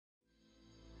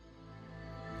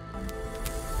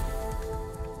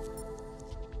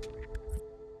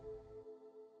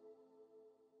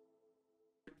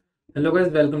Hello guys,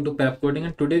 welcome to Pepcoding,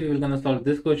 and today we will gonna solve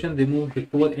this question: remove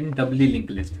before in doubly linked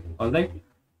list. All right.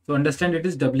 So understand it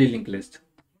is doubly linked list.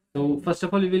 So first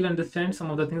of all, we will understand some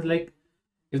of the things like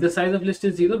if the size of list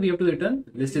is 0, we have to return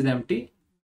list is empty,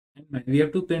 and we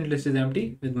have to print list is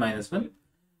empty with -1.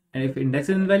 And if index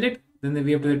is invalid, then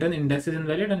we have to return index is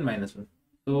invalid and -1.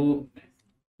 So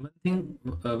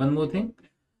one more thing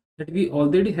that we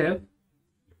already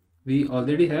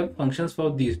have functions for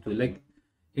these two, like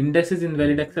index is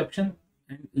invalid exception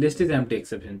and list is empty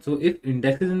exception. So if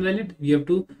index is invalid, we have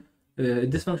to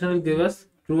this function will give us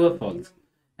true or false,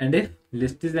 and if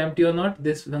list is empty or not,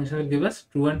 this function will give us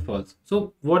true and false.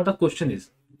 So what the question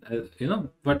is,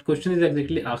 what question is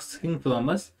exactly asking from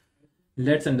us?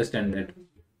 Let's understand that.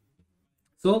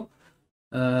 So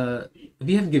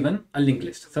we have given a linked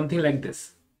list, something like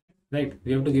this, right?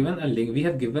 We have to given a link. We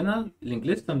have given a linked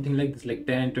list, something like this, like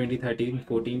 10, 20, 13,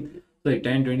 14. Sorry,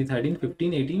 10, 20, 13,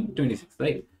 15, 18, 26,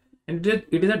 right? And it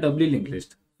is a doubly linked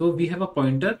list. So we have a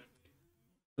pointer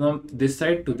from this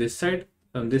side to this side,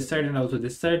 from this side and also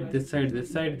this side, this side,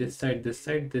 this side, this side, this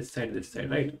side, this side, this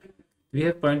side, right? We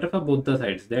have pointer for both the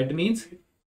sides. That means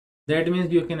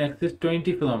you can access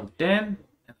 20 from 10,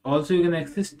 and also you can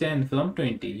access 10 from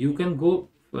 20. You can go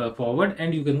forward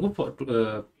and you can go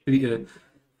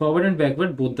forward and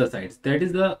backward both the sides. That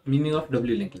is the meaning of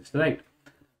doubly linked list, right?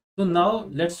 So now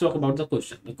let's talk about the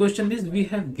question. The question is we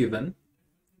have given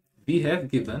a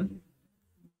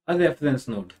reference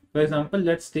node. For example,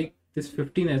 let's take this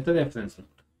 15 as the reference node.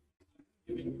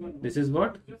 This is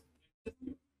what?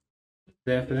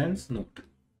 Reference node.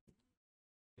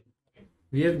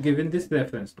 We have given this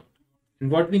reference node, and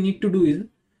what we need to do is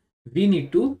we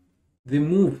need to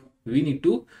remove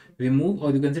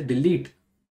or you can say delete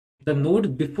the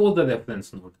node before the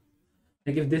reference node.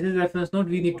 Like if this is reference node,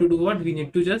 we need to do what? We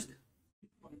need to just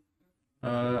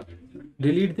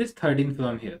delete this 13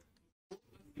 from here.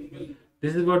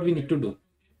 This is what we need to do.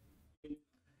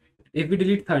 If we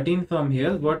delete 13 from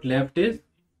here, what left is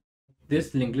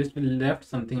this linked list will left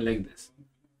something like this.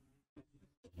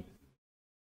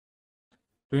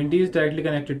 20 is directly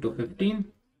connected to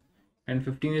 15 and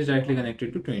 15 is directly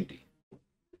connected to 20.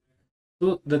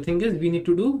 So the thing is we need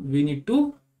to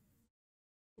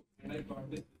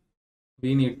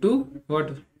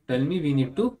what? Tell me. We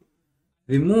need to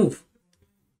remove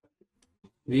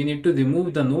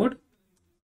the node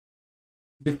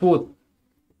before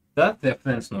the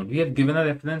reference node. We have given a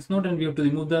reference node and we have to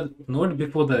remove the node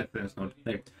before the reference node,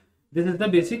 right? This is the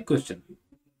basic question.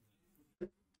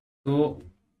 So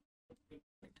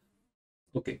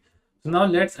okay, so now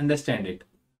let's understand it.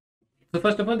 So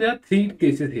first of all, there are three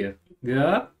cases here. There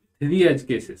are three edge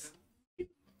cases,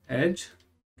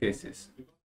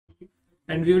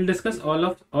 and we will discuss all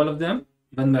of them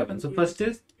one by one. So first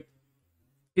is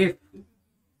if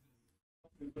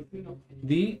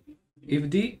the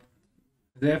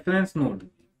reference node,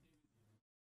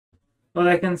 or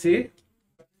I can say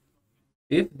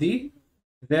if the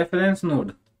reference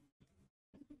node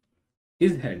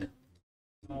is head,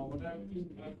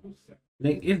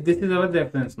 like if this is our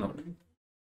reference node,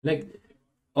 like,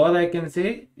 or I can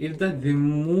say if the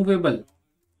removable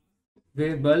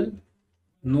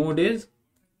node is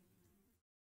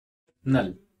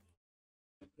null,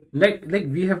 like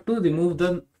we have to remove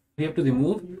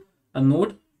a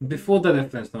node before the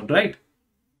reference node, right?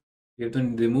 We have to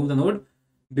remove the node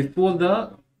before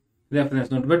the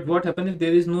reference node. But what happens if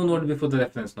there is no node before the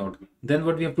reference node? Then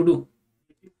what we have to do?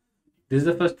 This is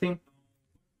the first thing.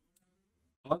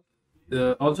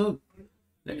 Also,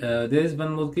 there is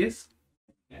one more case.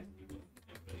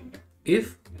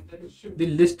 If the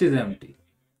list is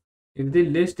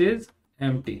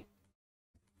empty,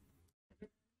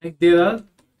 like there are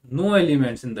no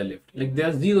elements in the list, like there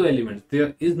are 0 elements,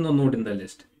 there is no node in the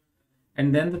list.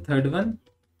 And then the third one,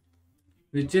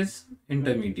 which is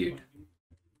intermediate,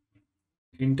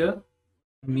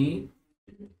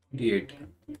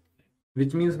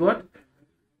 which means what?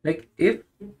 Like if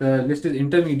the list is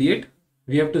intermediate,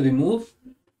 we have to remove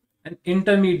an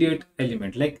intermediate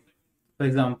element. Like for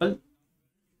example,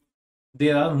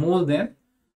 there are more than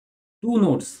two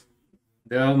nodes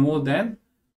in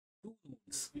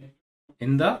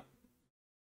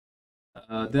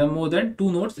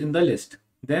the list,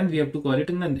 then we have to call it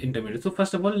an intermediate. So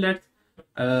first of all, let's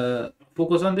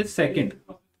focus on this second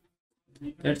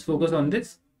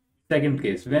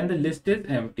case, when the list is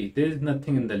empty, there is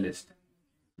nothing in the list.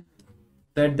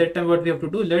 So at that time, what we have to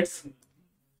do? Let's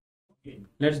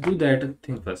do that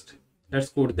thing first. Let's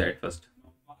code that first.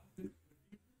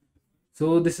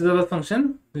 So this is our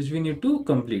function which we need to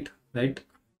complete, right?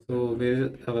 So where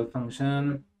is our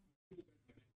function?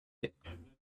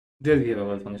 There we have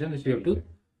our function which we have to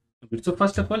So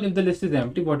first of all, if the list is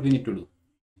empty, what we need to do?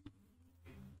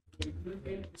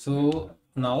 So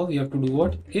now we have to do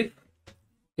what? If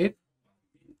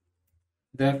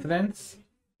reference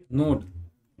node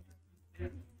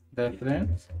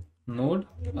reference node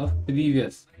of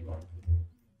previous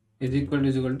is equal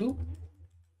to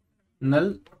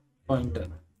null pointer,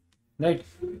 right?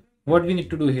 What we need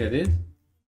to do here is,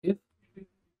 if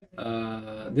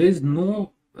there is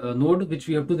no node which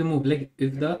we have to remove, like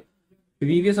if the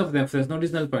previous of reference node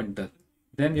is null pointer,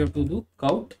 then we have to do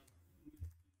count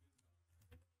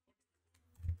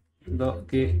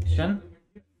location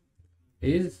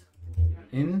is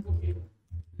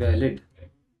invalid.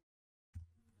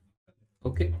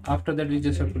 Okay, after that we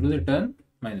just have to do return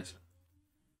minus 1.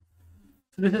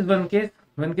 So this is one case.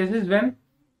 One case is when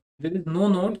there is no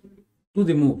node to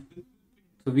remove,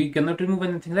 so we cannot remove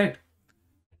anything, right?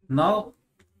 Now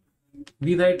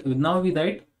we write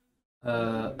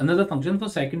another function for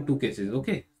second two cases.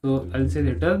 Okay, so I'll say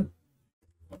return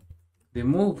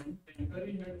remove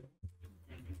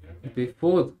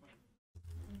before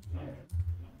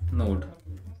node,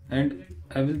 and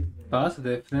I will pass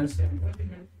reference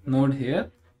node here.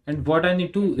 And what I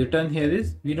need to return here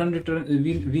is, we don't return,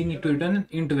 we need to return an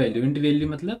int value. Int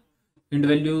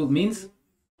value means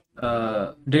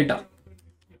data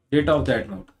of that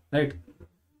node, right?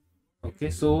 Okay,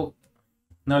 so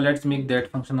now let's make that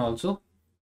function also,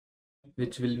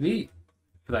 which will be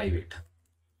private,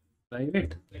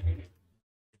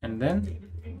 and then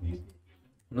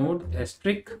node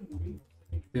asterisk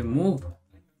remove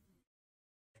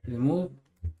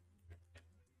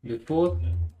before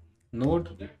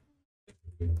node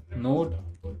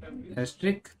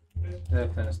asterisk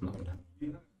reference node.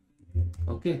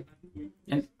 Okay,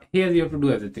 and here we have to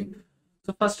do everything.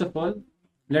 So first of all,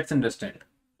 let's understand.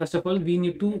 First of all, we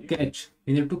need to catch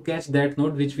that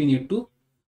node which we need to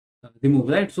remove,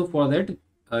 right? So for that,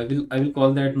 I will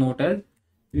call that node as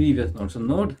previous node. So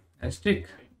node asterisk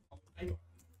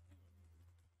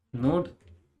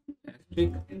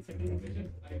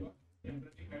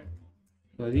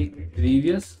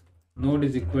previous node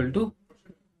is equal to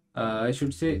I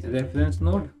should say reference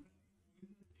node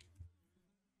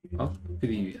of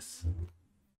previous,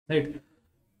 right?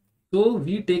 So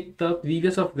we take the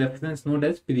previous of reference node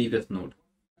as previous node,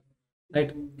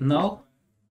 right? Now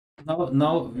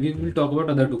we will talk about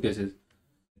other two cases,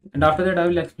 and after that I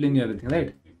will explain you everything,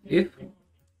 right? If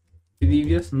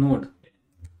previous node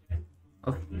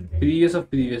of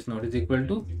previous node is equal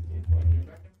to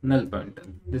null pointer,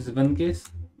 this is one case,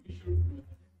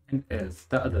 and else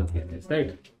the other cases,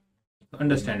 right? So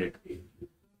understand it.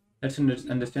 Let's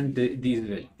understand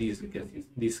these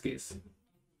cases.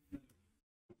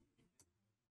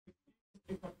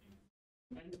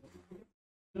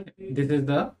 This is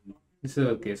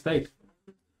a case, right?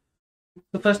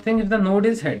 The first thing, if the node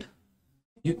is head,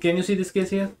 can you see this case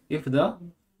here? If the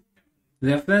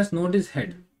reference node is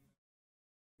head,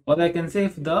 or I can say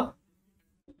if the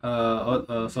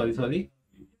sorry.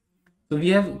 So we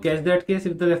have catch that case.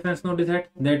 If the reference node is head,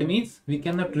 that means we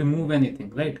cannot remove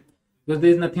anything, right? Because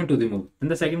there is nothing to remove. And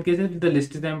the second case is if the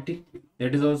list is empty,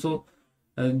 that is also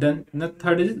done. The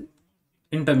third is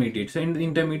intermediate. So in the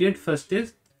intermediate, first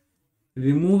is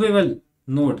removable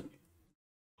node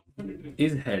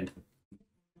is head,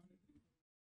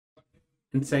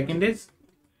 and second is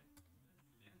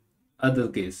other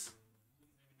case.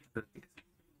 So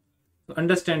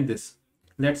understand this.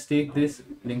 Let's take this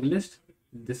linked list,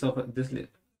 this linked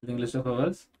list of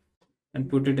ours, and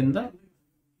put it in the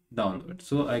downward,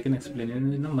 so I can explain it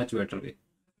in a much better way.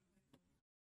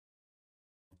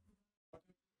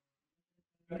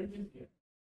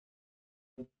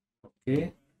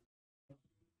 Okay.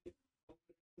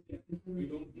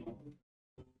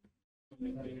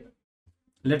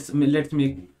 Let's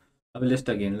make a list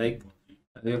again. Like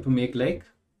we have to make like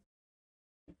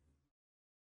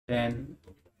 10,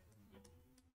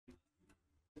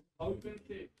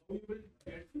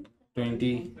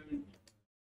 20,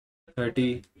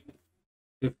 30,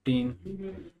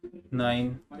 15,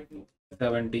 9,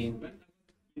 17.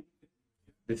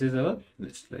 This is our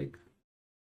list, like.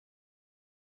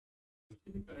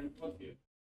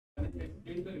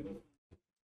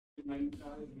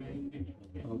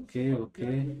 Okay.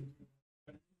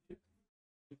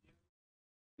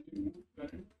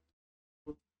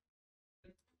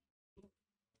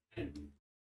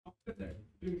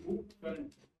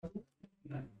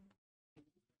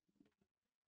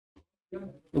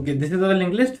 Okay, this is our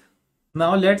linked list.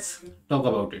 Now let's talk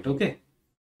about it. Okay.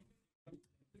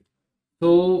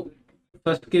 So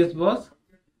first case was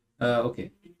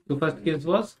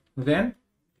when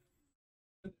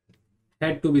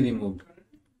had to be removed.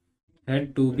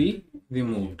 head to be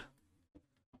removed.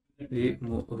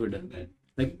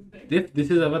 Like if this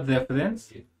is our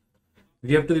reference,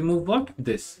 we have to remove what?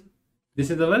 This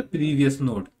is our previous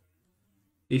node.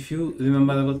 If you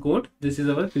remember our code, this is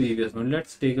our previous node.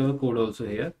 Let's take our code also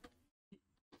here.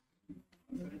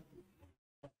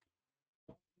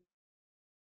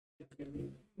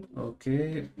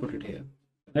 Okay, put it here.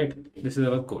 Right, this is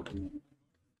our code.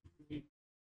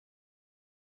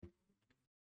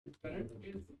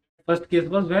 First case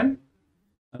was when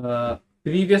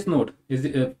previous node is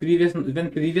previous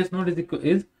node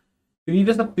is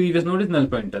previous of previous node is null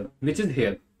pointer, which is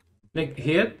here. Like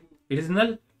here it is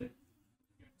null.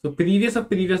 So previous of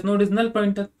previous node is null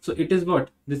pointer. So it is what?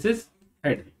 This is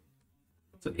head.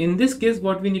 So in this case,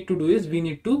 what we need to do is we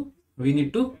need to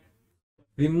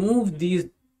remove these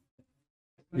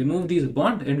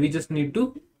bond, and we just need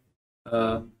to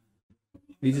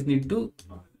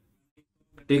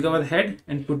take our head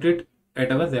and put it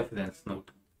at our reference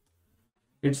node.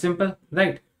 It's simple,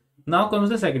 right? Now comes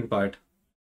the second part.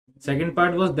 Second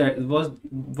part was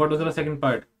what was our second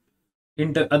part?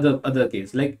 In the other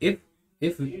case, like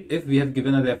if we have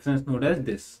given a reference node as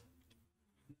this,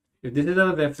 if this is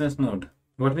our reference node,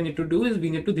 what we need to do is we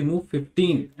need to remove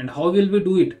 15. And how will we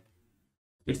do it?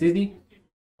 It's easy.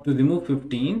 To remove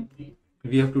 15,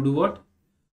 we have to do what?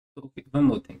 Okay, one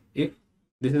more thing. If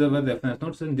this is our reference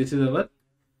node, then this is our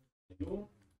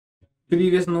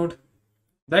previous node,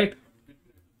 right?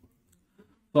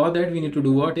 For that, we need to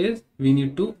do what is we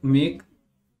need to make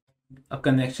a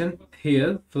connection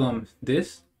here from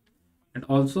this, and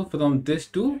also from this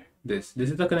to this.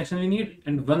 This is the connection we need.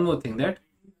 And one more thing, that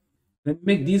when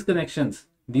we make these connections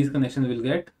will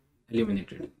get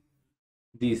eliminated,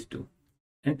 these two.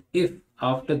 And if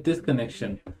after this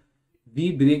connection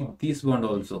we break this bond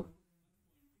also,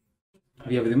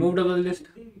 we have removed our list,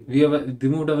 we have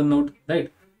removed our node,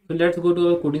 right? So let's go to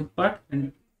our coding part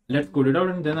and let's code it out,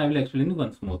 and then I will explain you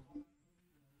once more.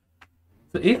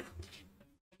 So if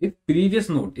previous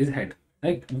node is head,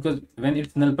 right? Because when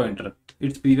it's null pointer,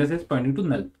 its previous is pointing to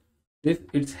null. If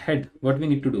it's head, what we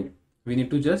need to do? We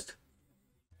need to just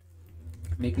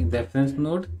make a reference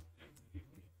node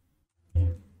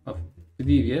of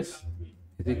previous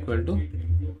is equal to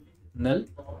null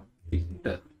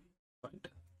pointer.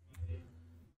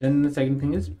 Then the second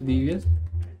thing is previous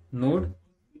node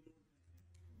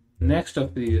next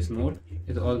of previous node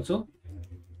is also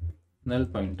null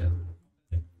pointer.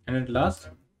 And at last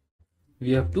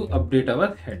we have to update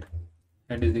our head.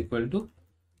 Head is equal to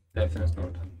reference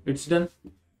node. It's done.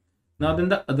 Now then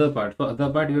the other part. For other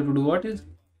part you have to do what is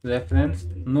reference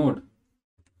node.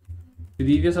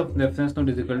 Previous of reference node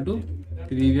is equal to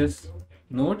previous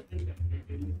node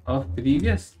of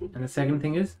previous, and the second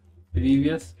thing is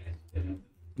previous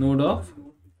node of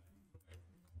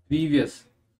previous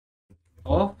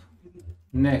of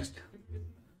next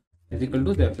is equal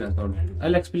to reference node.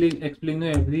 I'll explain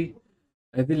you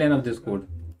every line of this code.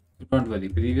 Don't worry.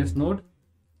 Previous node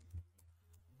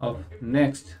of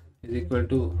next is equal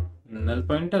to null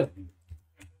pointer,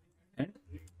 and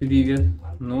previous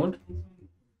node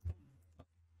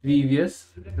previous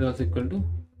is also equal to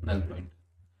null pointer.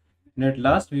 And at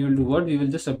last we will do what? We will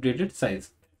just update its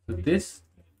size. So this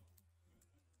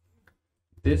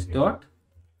dot,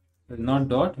 not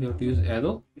dot, we have to use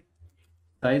arrow,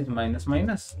 size minus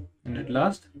minus, and at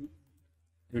last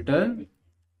return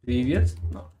previous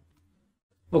node.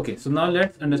 Okay, so now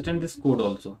let's understand this code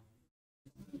also.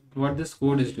 What this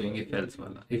code is doing, if else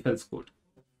code.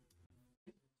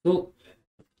 So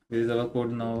this is our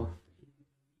code now.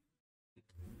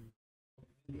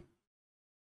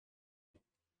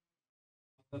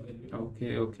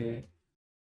 Okay.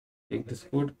 Take this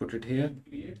code, put it here.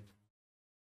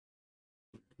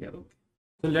 Yeah, okay.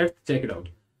 So let's check it out.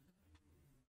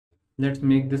 Let's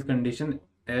make this condition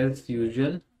as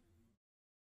usual.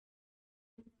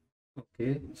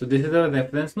 Okay, so this is our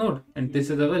reference node, and this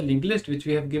is our linked list which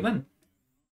we have given.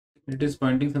 It is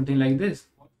pointing something like this.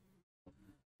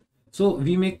 So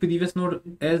we make previous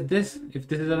node as this, if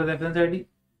this is our reference ID.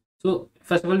 So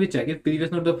first of all we check if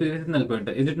previous node of previous is null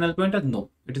pointer. Is it null pointer? No,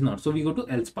 it is not. So we go to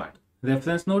else part.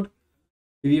 Reference node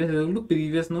previous is equal to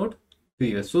previous node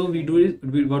previous. So what we do is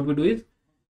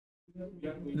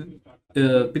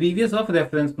previous of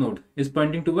reference node is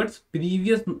pointing towards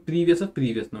previous of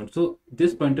previous node. So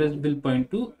this pointer will point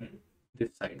to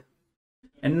this side.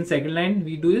 And then second line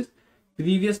we do is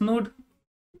previous node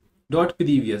dot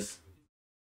previous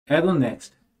arrow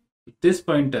next. This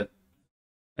pointer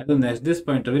arrow next, this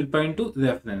pointer will point to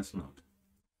reference node,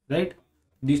 right?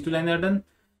 These two lines are done.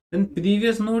 Then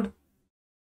previous node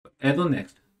arrow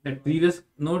next, that previous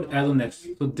node arrow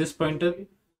next. So this pointer,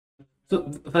 So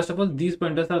first of all, these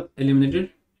pointers are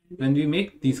eliminated when we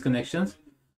make these connections,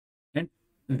 and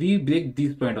we break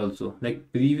these point also, like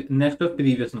next of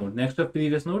previous node. Next of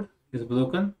previous node is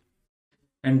broken,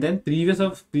 and then previous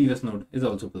of previous node is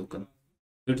also broken.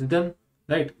 So it's done,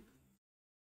 right?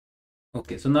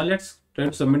 Okay, so now let's try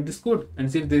to submit this code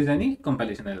and see if there is any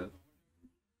compilation error.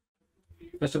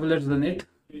 First of all, let's run it.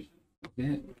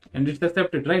 Okay, and it's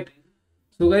accepted, right?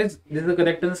 So guys, this is the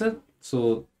correct answer.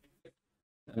 So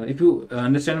if you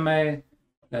understand my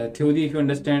theory, if you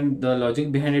understand the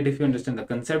logic behind it, if you understand the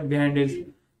concept behind it,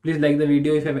 please like the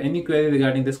video. If you have any query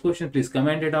regarding this question, please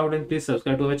comment it out, and please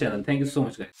subscribe to our channel. Thank you so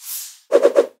much, guys.